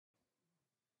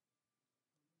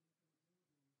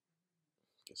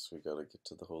Guess we gotta get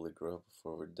to the Holy Grail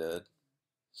before we're dead.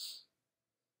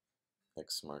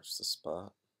 X marks the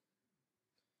spot.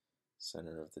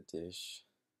 Center of the dish.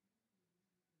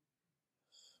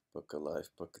 Book of life,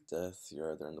 book of death.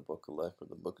 You're either in the book of life or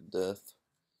the book of death.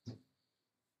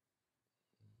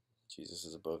 Jesus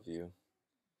is above you.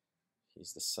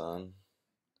 He's the sun,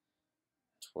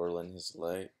 twirling his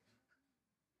light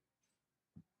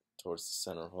towards the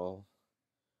center hole.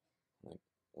 Like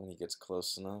when he gets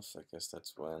close enough, I guess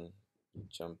that's when you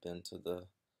jump into the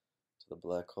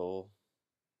black hole.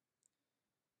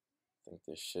 I think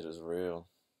this shit is real.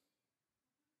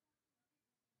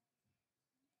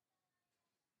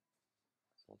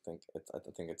 I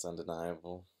think it's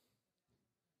undeniable.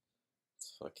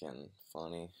 It's fucking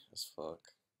funny as fuck,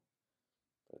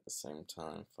 but at the same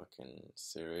time, fucking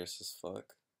serious as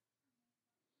fuck.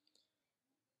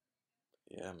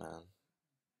 Yeah, man.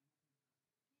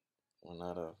 We're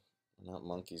not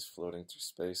monkeys floating through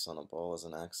space on a ball as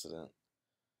an accident.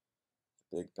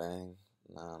 The Big Bang?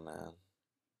 Nah, man.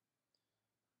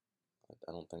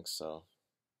 I don't think so.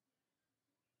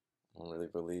 I don't really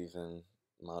believe in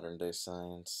modern day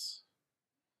science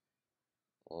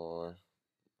or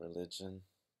religion.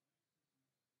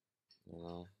 You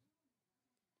know,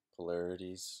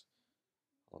 polarities.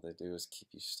 All they do is keep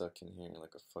you stuck in here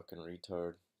like a fucking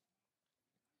retard.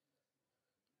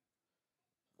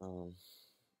 Um,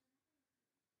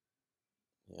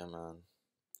 yeah, man.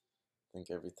 I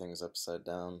think everything's upside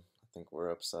down. I think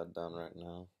we're upside down right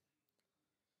now.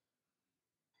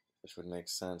 Which would make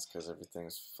sense because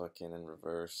everything's fucking in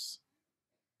reverse.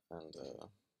 And,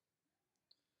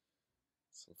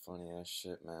 some funny ass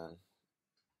shit, man.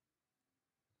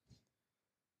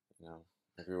 You know,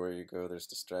 everywhere you go, there's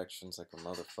distractions like a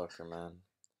motherfucker, man.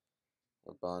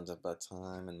 We're bonded by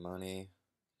time and money.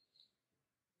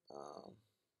 Um,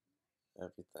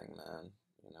 everything, man.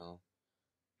 You know,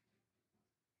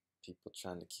 people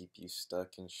trying to keep you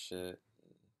stuck in shit.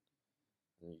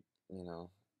 And you know,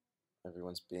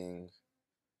 everyone's being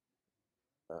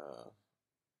uh,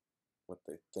 what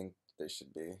they think they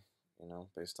should be, you know,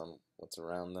 based on what's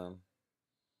around them.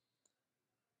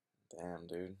 Damn,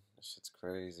 dude, this shit's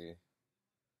crazy.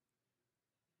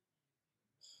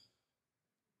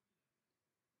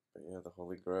 But yeah, the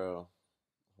Holy Grail,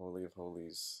 Holy of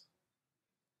Holies,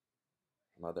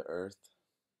 Mother Earth,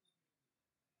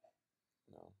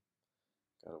 you know,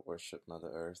 gotta worship Mother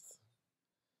Earth,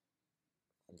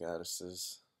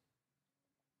 goddesses,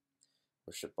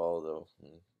 worship all though,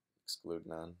 and exclude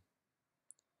none,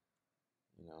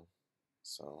 you know,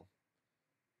 so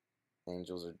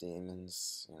angels or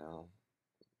demons, you know,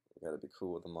 we gotta be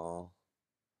cool with them all.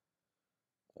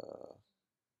 Uh,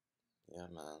 yeah,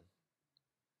 man.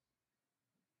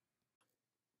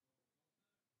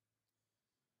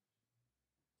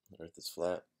 The Earth is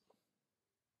flat,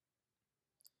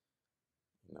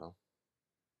 you know,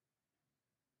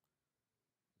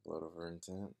 blood over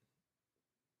intent.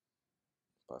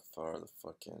 By far the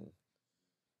fucking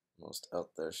most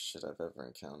out there shit I've ever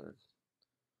encountered.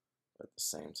 But at the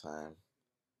same time,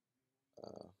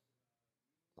 uh,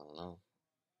 I don't know.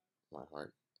 My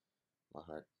heart, my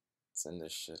heart's in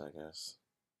this shit, I guess.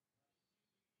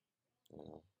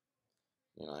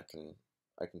 You know,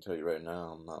 I can tell you right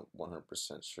now, I'm not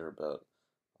 100% sure about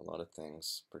a lot of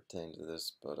things pertaining to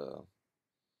this, but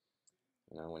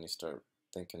you know, when you start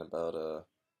thinking about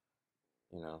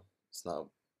it's not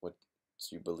what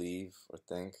you believe or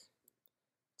think,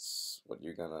 it's what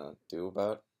you're gonna do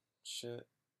about shit.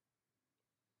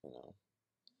 You know,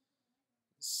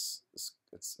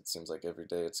 it seems like every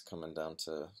day it's coming down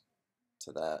to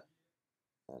that,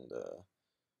 and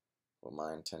what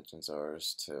my intentions are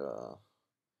is to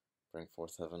bring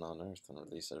forth heaven on earth and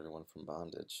release everyone from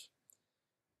bondage.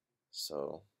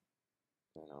 So,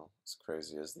 you know, as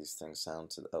crazy as these things sound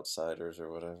to the outsiders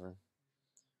or whatever,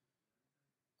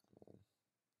 I mean,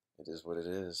 it is what it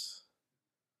is,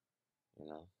 you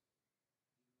know.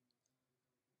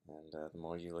 And the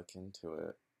more you look into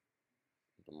it,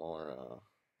 the more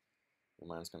your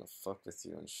mind's gonna fuck with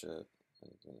you and shit,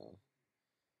 and you know,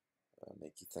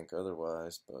 make you think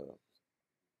otherwise. But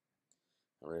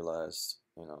I realized,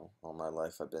 you know, all my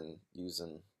life I've been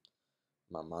using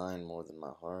my mind more than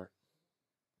my heart,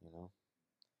 you know.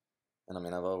 And I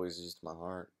mean, I've always used my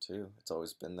heart too. It's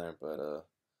always been there, but I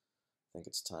think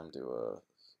it's time to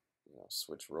you know,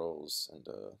 switch roles and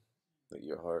let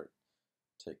your heart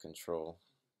take control,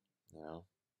 you know.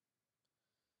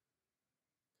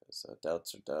 Because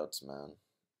doubts are doubts, man.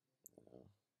 You know,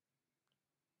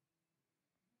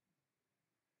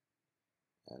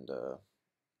 and of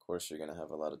course you're gonna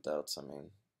have a lot of doubts. I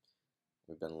mean,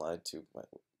 we've been lied to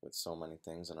with so many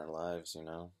things in our lives, you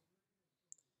know.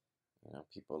 You know,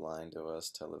 people lying to us,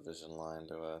 television lying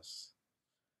to us,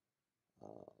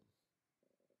 um,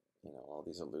 you know, all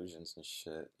these illusions and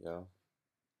shit, yo.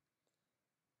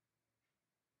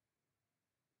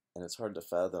 And it's hard to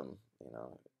fathom, you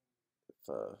know,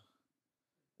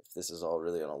 if this is all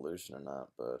really an illusion or not.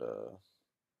 But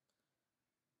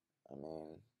I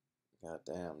mean,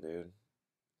 goddamn, dude,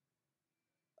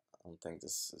 I don't think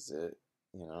this is it,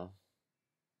 you know.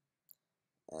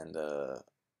 And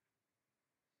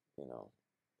you know,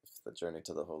 if the journey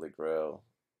to the Holy Grail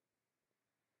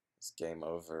is game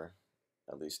over,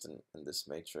 at least in this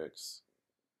Matrix,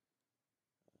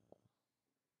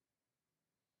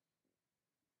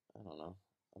 I don't know.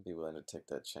 I'd be willing to take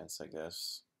that chance, I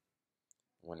guess.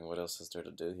 When what else is there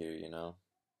to do here, you know?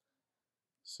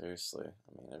 Seriously,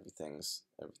 I mean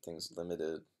everything's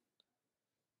limited,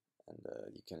 and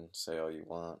you can say all you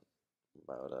want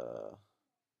about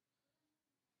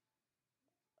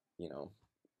you know,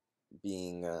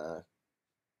 being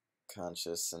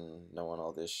conscious and knowing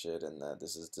all this shit, and that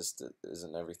this is just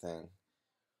isn't everything.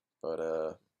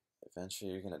 But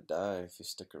eventually you're gonna die if you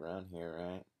stick around here,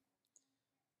 right?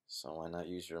 So why not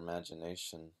use your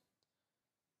imagination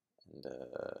and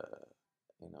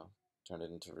you know, turn it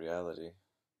into reality?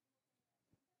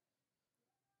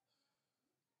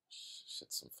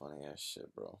 Shit's some funny ass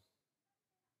shit, bro.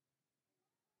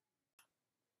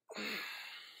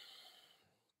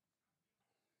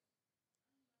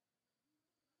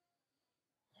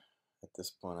 At this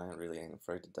point, I really ain't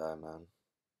afraid to die, man.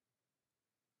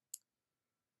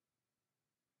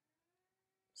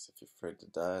 'Cause if you're afraid to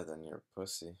die, then you're a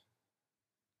pussy,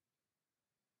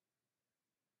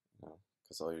 you know?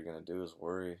 'Cause all you're gonna do is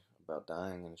worry about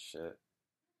dying and shit,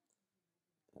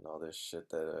 and all this shit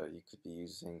that you could be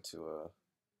using to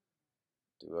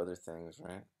do other things,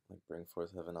 right? Like bring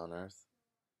forth heaven on earth,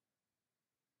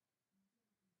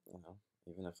 you know?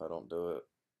 Even if I don't do it,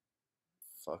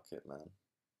 fuck it, man.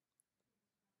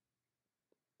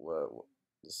 What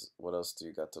what else do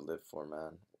you got to live for,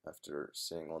 man? After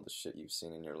seeing all the shit you've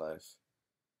seen in your life,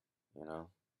 you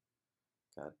know?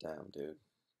 Goddamn, dude,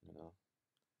 you know?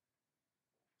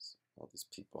 All these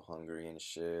people hungry and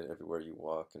shit. Everywhere you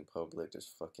walk in public, there's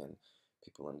fucking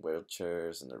people in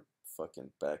wheelchairs and their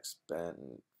fucking backs bent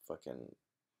and fucking,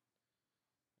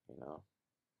 you know,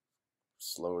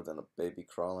 slower than a baby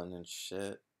crawling and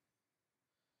shit.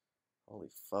 Holy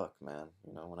fuck, man.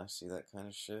 You know, when I see that kind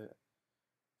of shit, it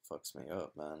fucks me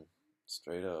up, man.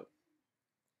 Straight up,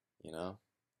 you know?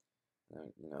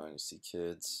 And, you know, and you see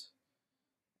kids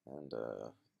and,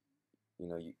 you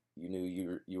know, you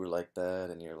knew you were like that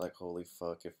and you're like, holy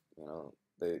fuck, if, you know,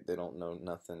 they don't know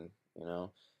nothing, you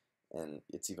know? And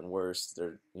it's even worse.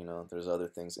 You know, there's other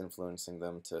things influencing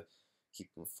them to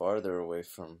keep them farther away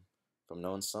from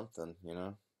knowing something, you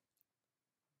know.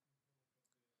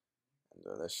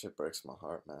 And that shit breaks my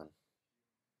heart, man.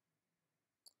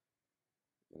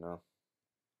 You know,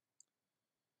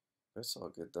 but it's all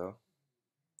good though.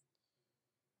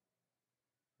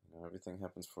 You know, everything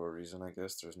happens for a reason, I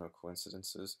guess. There's no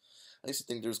coincidences. I used to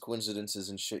think there's coincidences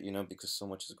and shit, you know, because so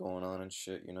much is going on and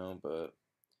shit, you know. But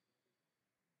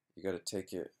you gotta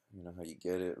take it, you know, how you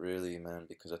get it, really, man,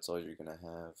 because that's all you're gonna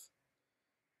have.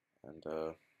 And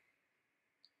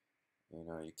you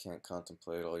know, you can't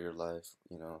contemplate all your life,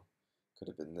 you know, could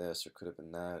have been this or could have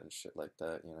been that and shit like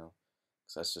that, you know,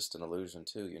 because that's just an illusion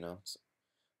too, you know.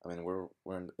 I mean,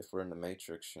 if we're in the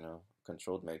matrix, you know,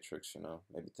 controlled matrix, you know,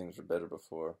 maybe things were better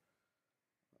before.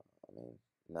 I mean,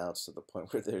 now it's to the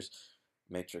point where there's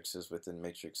matrices within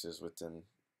matrices within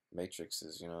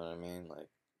matrices, you know what I mean? Like,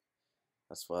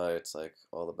 that's why it's like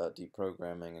all about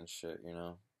deprogramming and shit, you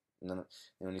know. And then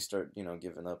when you start, you know,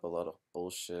 giving up a lot of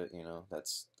bullshit, you know,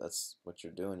 that's what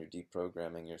you're doing. You're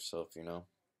deprogramming yourself, you know.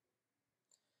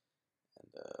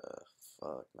 And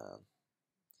fuck, man.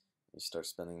 You start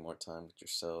spending more time with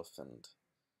yourself and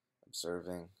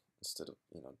observing instead of,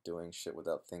 you know, doing shit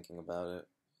without thinking about it.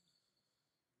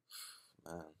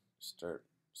 Man, you start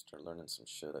learning some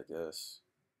shit, I guess.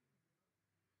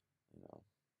 You know,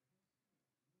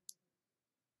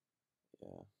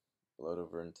 yeah. Blood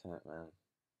over intent, man.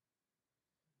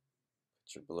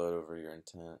 Put your blood over your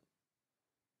intent.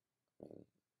 I mean,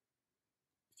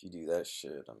 if you do that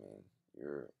shit, I mean,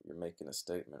 you're making a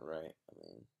statement, right? I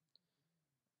mean,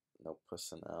 no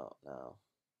pussing out now.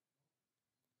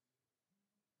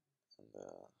 And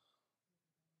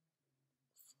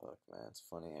fuck, man, it's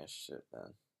funny ass shit,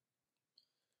 man.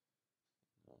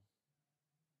 You know?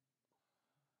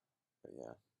 But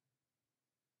yeah,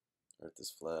 Earth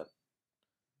is flat.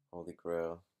 Holy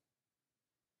Grail.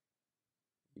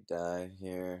 You die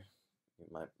here, you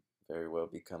might very well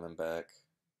be coming back.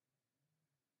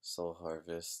 Soul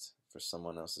Harvest. for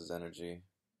someone else's energy,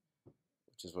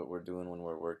 which is what we're doing when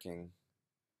we're working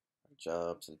our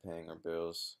jobs and paying our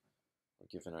bills.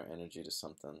 We're giving our energy to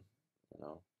something, you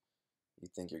know. You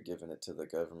think you're giving it to the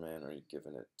government or you're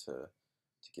giving it to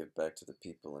give back to the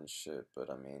people and shit, but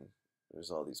I mean, there's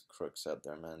all these crooks out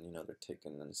there, man. You know, they're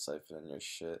taking and siphoning your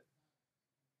shit,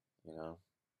 you know.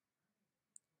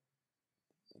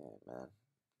 Yeah, man.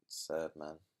 It's sad,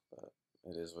 man, but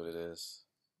it is what it is.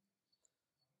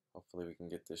 Hopefully we can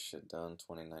get this shit done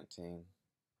 2019,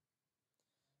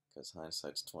 because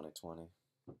hindsight's 2020.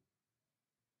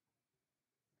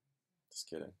 Just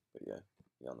kidding, but yeah,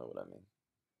 y'all know what I mean.